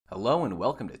Hello and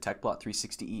welcome to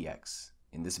TechPlot360EX.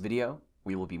 In this video,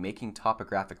 we will be making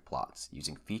topographic plots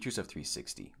using features of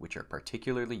 360 which are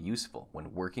particularly useful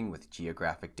when working with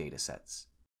geographic datasets.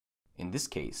 In this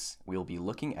case, we will be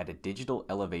looking at a digital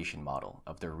elevation model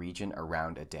of the region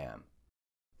around a dam.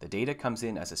 The data comes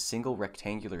in as a single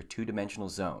rectangular two-dimensional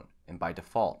zone, and by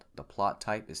default, the plot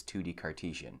type is 2D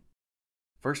Cartesian.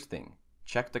 First thing,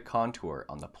 check the contour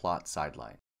on the plot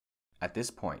sideline. At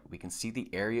this point, we can see the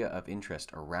area of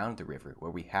interest around the river where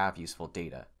we have useful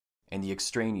data, and the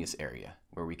extraneous area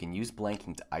where we can use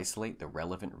blanking to isolate the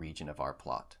relevant region of our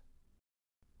plot.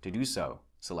 To do so,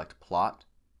 select Plot,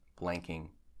 Blanking,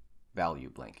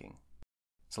 Value Blanking.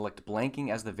 Select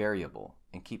blanking as the variable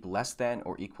and keep less than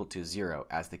or equal to 0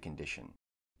 as the condition.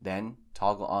 Then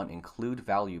toggle on Include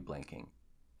Value Blanking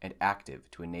and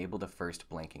Active to enable the first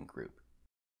blanking group.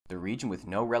 The region with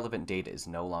no relevant data is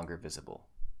no longer visible.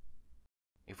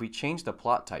 If we change the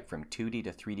plot type from 2D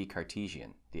to 3D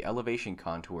Cartesian, the elevation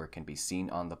contour can be seen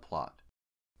on the plot.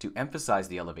 To emphasize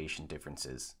the elevation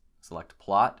differences, select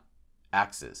Plot,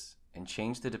 Axis, and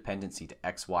change the dependency to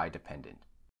XY dependent,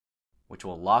 which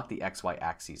will lock the XY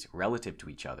axes relative to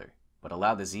each other, but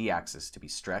allow the Z-axis to be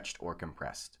stretched or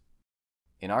compressed.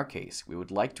 In our case, we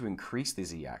would like to increase the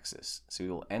Z-axis, so we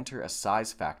will enter a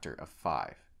size factor of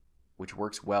 5, which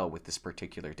works well with this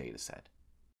particular dataset.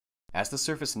 As the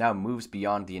surface now moves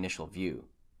beyond the initial view,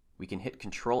 we can hit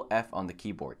Ctrl F on the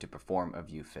keyboard to perform a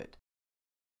view fit.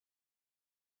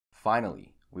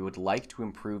 Finally, we would like to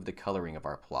improve the coloring of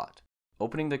our plot.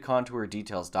 Opening the Contour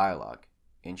Details dialog,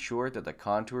 ensure that the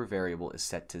contour variable is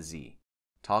set to Z.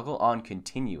 Toggle on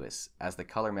Continuous as the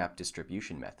color map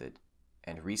distribution method,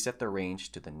 and reset the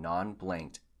range to the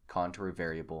non-blanked contour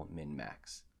variable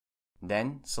min-max.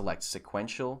 Then select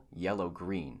Sequential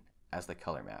Yellow-Green as the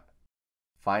color map.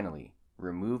 Finally,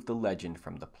 remove the legend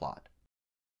from the plot.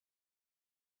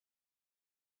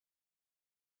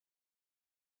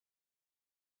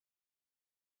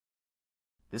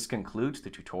 This concludes the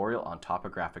tutorial on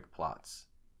topographic plots.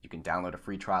 You can download a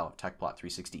free trial of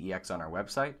TechPlot360EX on our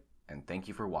website, and thank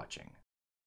you for watching.